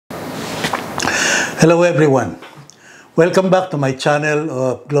Hello everyone. Welcome back to my channel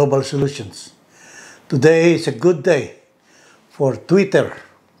of Global Solutions. Today is a good day for Twitter.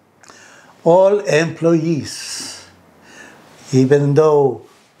 All employees, even though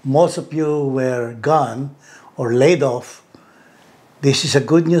most of you were gone or laid off, this is a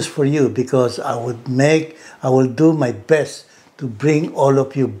good news for you because I will do my best to bring all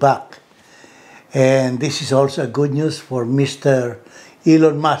of you back. And this is also a good news for Mr.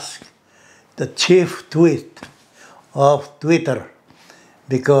 Elon Musk, the chief tweet of Twitter,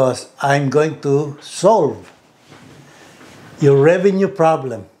 because I'm going to solve your revenue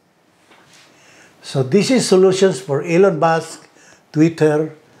problem. So this is solutions for Elon Musk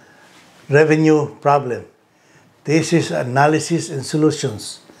Twitter revenue problem. This is analysis and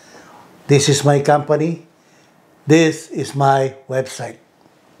solutions. This is my company. This is my website.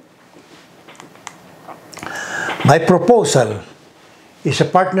 My proposal is a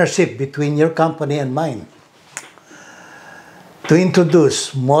partnership between your company and mine to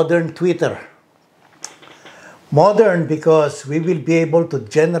introduce modern Twitter. Modern because we will be able to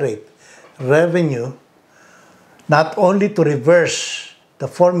generate revenue not only to reverse the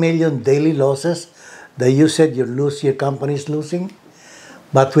 4 million daily losses that you said your company is losing,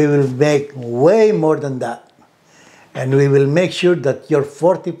 but we will make way more than that. And we will make sure that your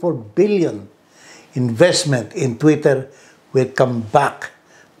 44 billion investment in Twitter will come back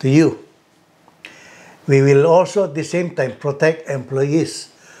to you. We will also at the same time protect employees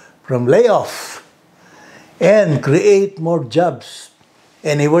from layoff and create more jobs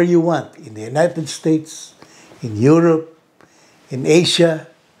anywhere you want, in the United States, in Europe, in Asia,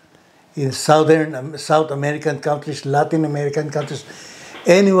 in South American countries, Latin American countries,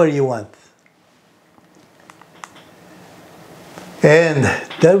 anywhere you want. And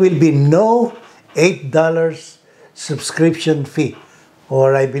there will be no $8 subscription fee,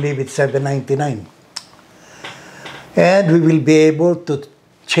 or I believe it's $7.99. And we will be able to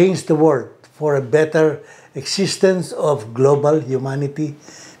change the world for a better existence of global humanity,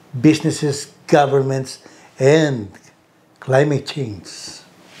 businesses, governments, and climate change.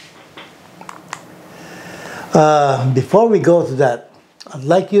 Before we go to that, I'd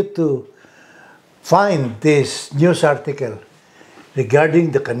like you to find this news article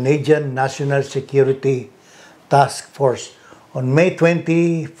regarding the Canadian National Security Task Force. On May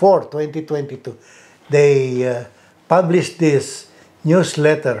 24, 2022, they published this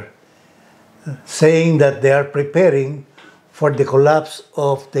newsletter saying that they are preparing for the collapse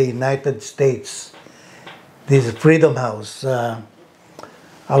of the United States. This is Freedom House. I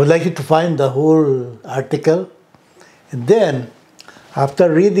would like you to find the whole article. And then,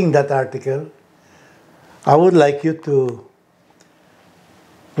 after reading that article, I would like you to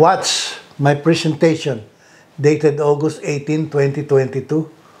watch my presentation dated August 18,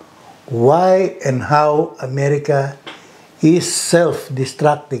 2022, Why and How America is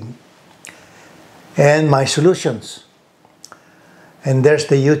Self-Destructing, and my solutions. And there's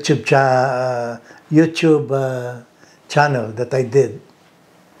the YouTube channel that I did.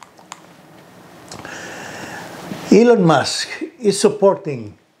 Elon Musk is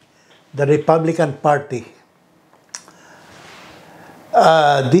supporting the Republican Party.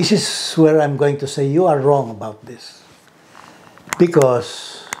 This is where I'm going to say you are wrong about this.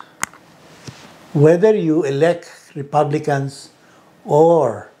 Because whether you elect Republicans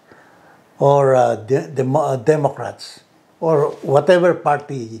or Democrats, or whatever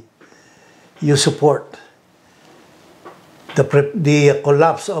party you support, the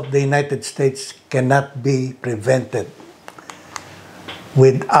collapse of the United States cannot be prevented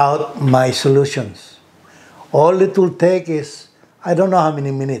without my solutions. All it will take is, I don't know how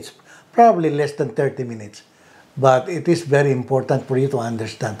many minutes, probably less than 30 minutes. But it is very important for you to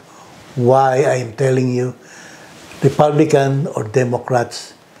understand why I am telling you, Republican or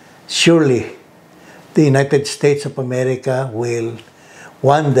Democrats, surely the United States of America will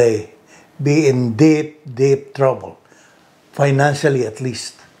one day be in deep, deep trouble, financially at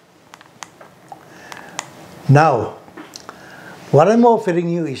least. Now, what I'm offering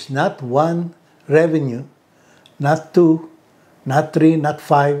you is not one revenue, not two, not three, not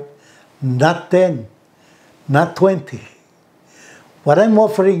five, not 10, not 20. What I'm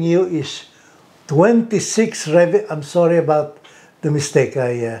offering you is 26 revenue. I'm sorry about the mistake.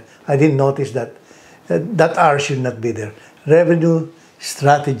 I didn't notice that. That R should not be there. Revenue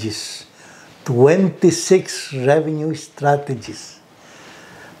strategies. 26 revenue strategies.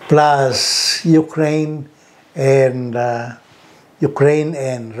 Plus Ukraine and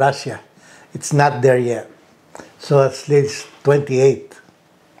Russia. It's not there yet. So at least 28.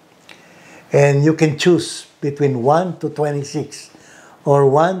 And you can choose between 1 to 26 or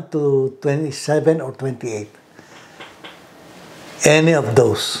 1 to 27 or 28. Any of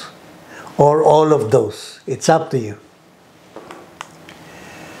those or all of those. It's up to you.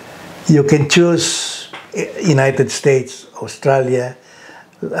 You can choose United States, Australia,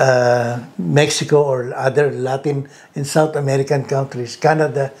 Mexico, or other Latin and South American countries,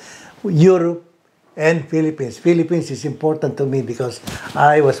 Canada, Europe, and Philippines. Philippines is important to me because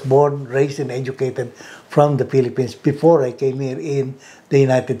I was born, raised, and educated from the Philippines before I came here in the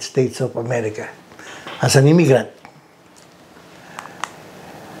United States of America as an immigrant.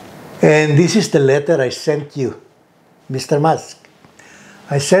 And this is the letter I sent you, Mr. Musk.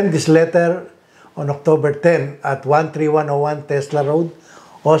 I sent this letter on October 10 at 13101 Tesla Road,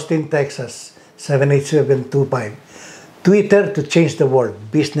 Austin, Texas, 78725. Twitter to change the world,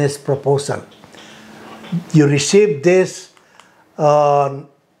 business proposal. You received this on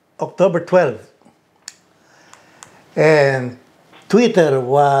October 12th. And Twitter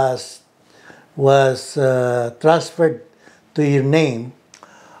was transferred to your name,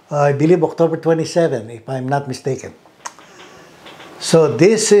 I believe October 27, if I'm not mistaken. So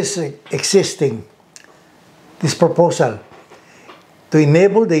this is existing, this proposal, to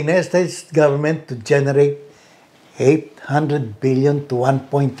enable the United States government to generate 800 billion to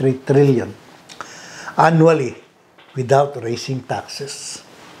 1.3 trillion annually without raising taxes.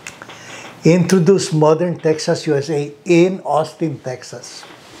 Introduce modern Texas, USA in Austin, Texas.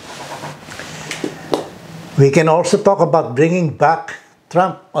 We can also talk about bringing back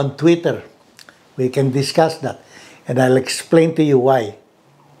Trump on Twitter. We can discuss that, and I'll explain to you why.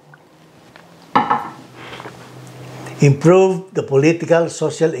 Improve the political,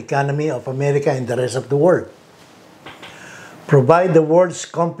 social economy of America and the rest of the world. Provide the world's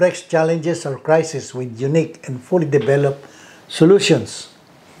complex challenges or crises with unique and fully developed solutions.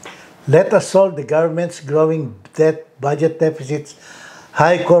 Let us solve the government's growing debt, budget deficits,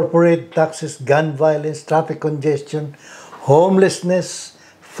 high corporate taxes, gun violence, traffic congestion, homelessness,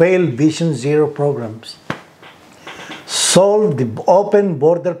 failed Vision Zero programs. Solve the open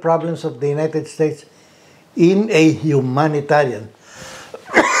border problems of the United States in a humanitarian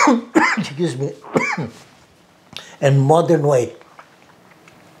excuse me, and modern way.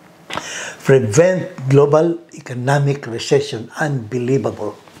 Prevent global economic recession.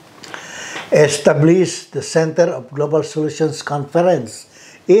 Unbelievable. Establish the Center of Global Solutions Conference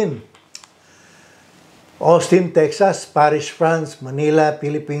in Austin, Texas, Paris, France, Manila,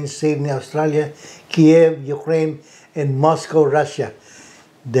 Philippines, Sydney, Australia, Kiev, Ukraine, and Moscow, Russia,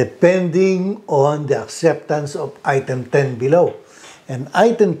 depending on the acceptance of item 10 below. And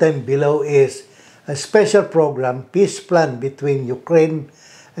item 10 below is a special program, peace plan between Ukraine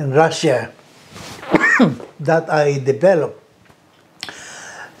and Russia that I developed.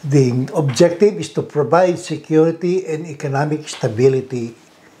 The objective is to provide security and economic stability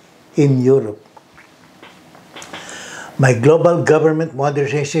in Europe. My global government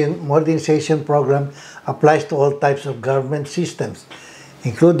modernization program applies to all types of government systems,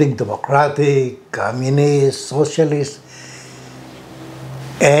 including democratic, communist, socialist,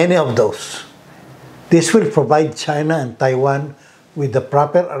 any of those. This will provide China and Taiwan with the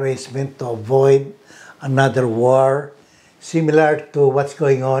proper arrangement to avoid another war similar to what's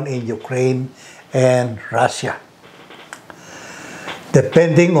going on in Ukraine and Russia.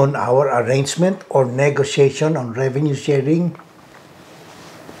 Depending on our arrangement or negotiation on revenue sharing,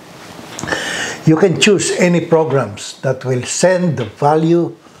 you can choose any programs that will send the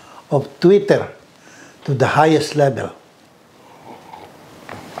value of Twitter to the highest level.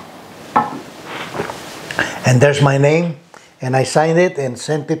 And there's my name, and I signed it and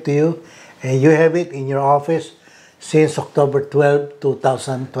sent it to you, and you have it in your office since October 12,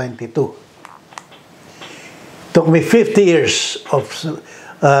 2022. Took me 50 years of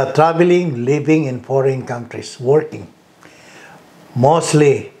traveling, living in foreign countries, working.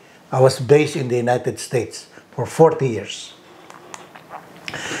 Mostly, I was based in the United States for 40 years.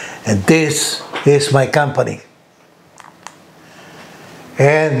 And this is my company.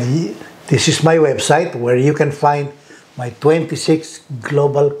 And this is my website where you can find my 26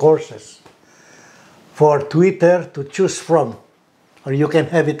 global courses for Twitter to choose from, or you can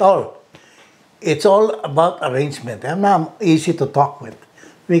have it all. It's all about arrangement. I'm not easy to talk with.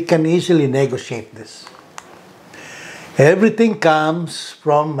 We can easily negotiate this. Everything comes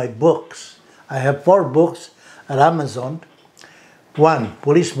from my books. I have 4 books at Amazon. 1,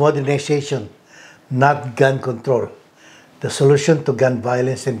 Police Modernization, Not Gun Control, The Solution to Gun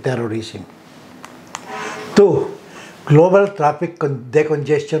Violence and Terrorism. 2, Global Traffic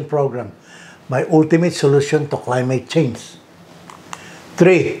Decongestion Program, My Ultimate Solution to Climate Change.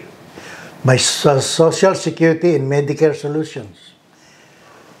 3, My Social Security and Medicare Solutions.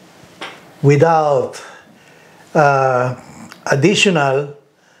 without additional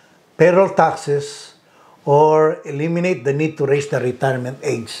payroll taxes or eliminate the need to raise the retirement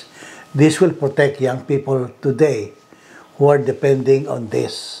age. This will protect young people today who are depending on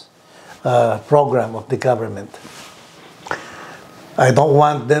this program of the government. I don't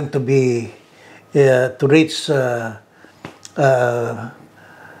want them to be to reach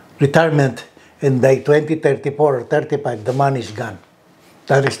retirement and by 2034 or 35 the money is gone.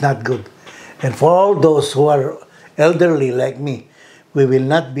 That is not good. And for all those who are elderly like me, we will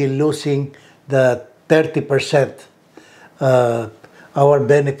not be losing the 30% our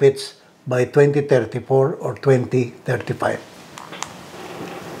benefits by 2034 or 2035.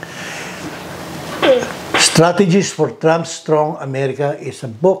 Strategies for Trump's Strong America is a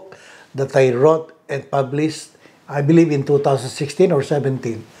book that I wrote and published, I believe in 2016 or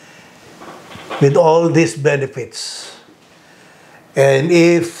 17, with all these benefits. And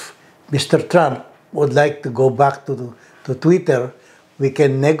if Mr. Trump would like to go back to Twitter, we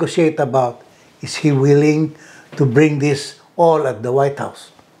can negotiate about, is he willing to bring this all at the White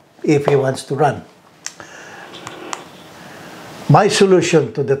House if he wants to run. My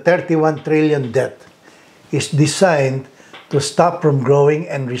solution to the 31 trillion debt is designed to stop from growing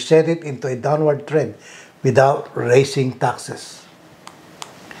and reset it into a downward trend without raising taxes.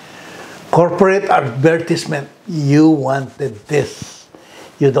 Corporate advertisement, you wanted this.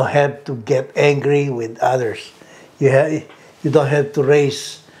 You don't have to get angry with others. You don't have to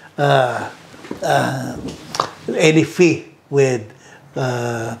raise any fee with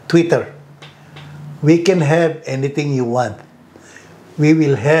Twitter. We can have anything you want. We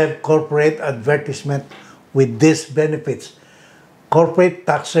will have corporate advertisement with these benefits. Corporate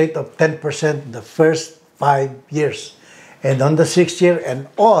tax rate of 10% the first 5 years. And on the 6th year and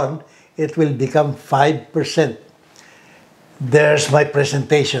on, it will become 5%. There's my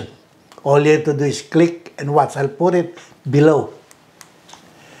presentation. All you have to do is click and watch. I'll put it below.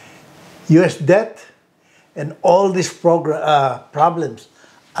 US debt and all these problems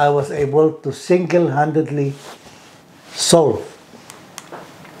I was able to single-handedly solve.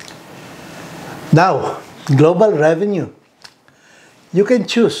 Now, global revenue. You can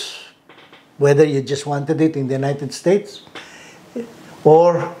choose whether you just wanted it in the United States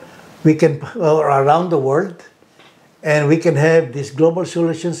or around the world, and we can have this Global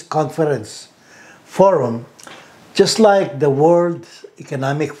Solutions Conference Forum, just like the World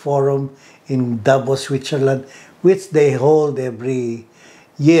Economic Forum in Davos, Switzerland, which they hold every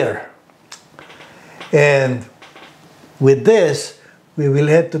year. And with this, we will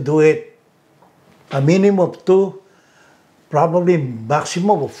have to do it a minimum of 2, probably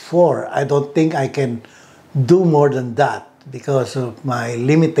maximum of 4. I don't think I can do more than that because of my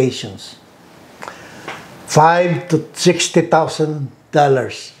limitations. $5,000 to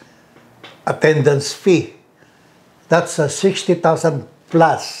 $60,000 attendance fee. That's a 60,000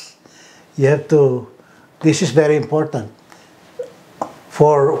 plus. You have to. This is very important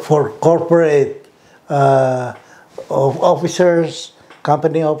for corporate officers,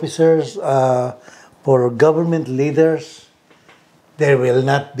 company officers, for government leaders. They will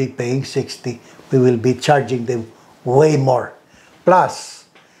not be paying 60. We will be charging them way more. Plus,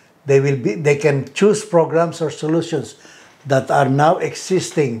 they can choose programs or solutions that are now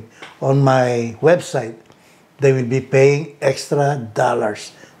existing on my website. They will be paying extra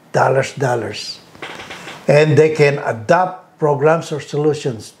dollars. And they can adopt programs or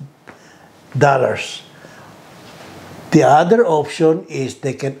solutions, dollars. The other option is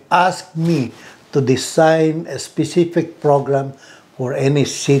they can ask me to design a specific program for any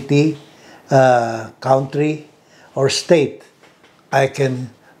city, country, or state. I can,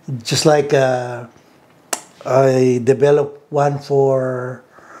 just like I developed one for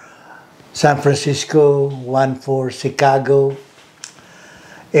San Francisco, one for Chicago,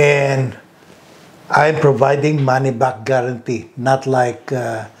 and I'm providing money-back guarantee, not like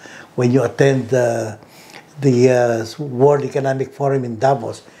when you attend the World Economic Forum in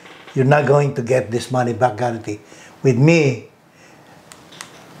Davos. You're not going to get this money-back guarantee. With me,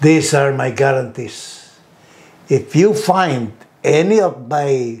 these are my guarantees. If you find any of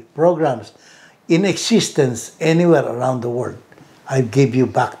my programs in existence anywhere around the world, I give you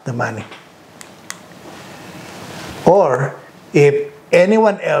back the money. Or if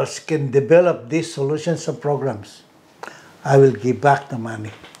anyone else can develop these solutions and programs, I will give back the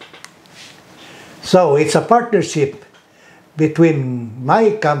money. So it's a partnership between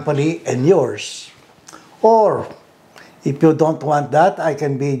my company and yours. Or if you don't want that, I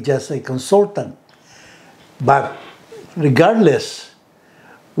can be just a consultant. But regardless,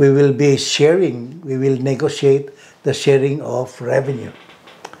 we will be sharing, we will negotiate the sharing of revenue.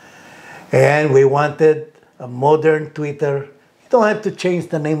 And we wanted a modern Twitter. You don't have to change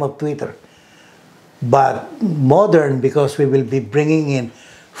the name of Twitter, but modern because we will be bringing in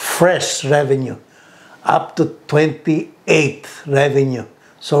fresh revenue, up to 28 revenue,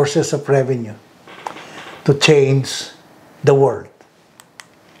 sources of revenue to change the world.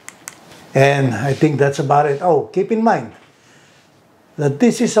 And I think that's about it. Oh, keep in mind that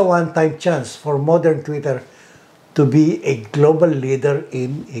this is a one-time chance for modern Twitter to be a global leader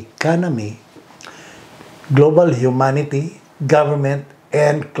in economy, global humanity, government,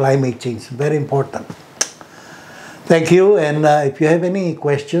 and climate change. Very important. Thank you. And if you have any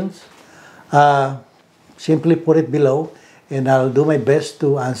questions, simply put it below, and I'll do my best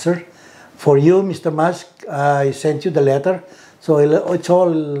to answer. For you, Mr. Musk, I sent you the letter. So it's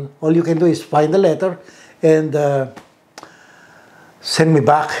all you can do is find the letter and send me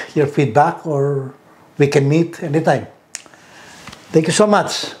back your feedback, or we can meet anytime. Thank you so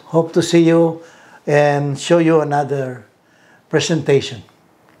much. Hope to see you and show you another presentation.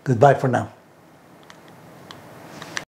 Goodbye for now.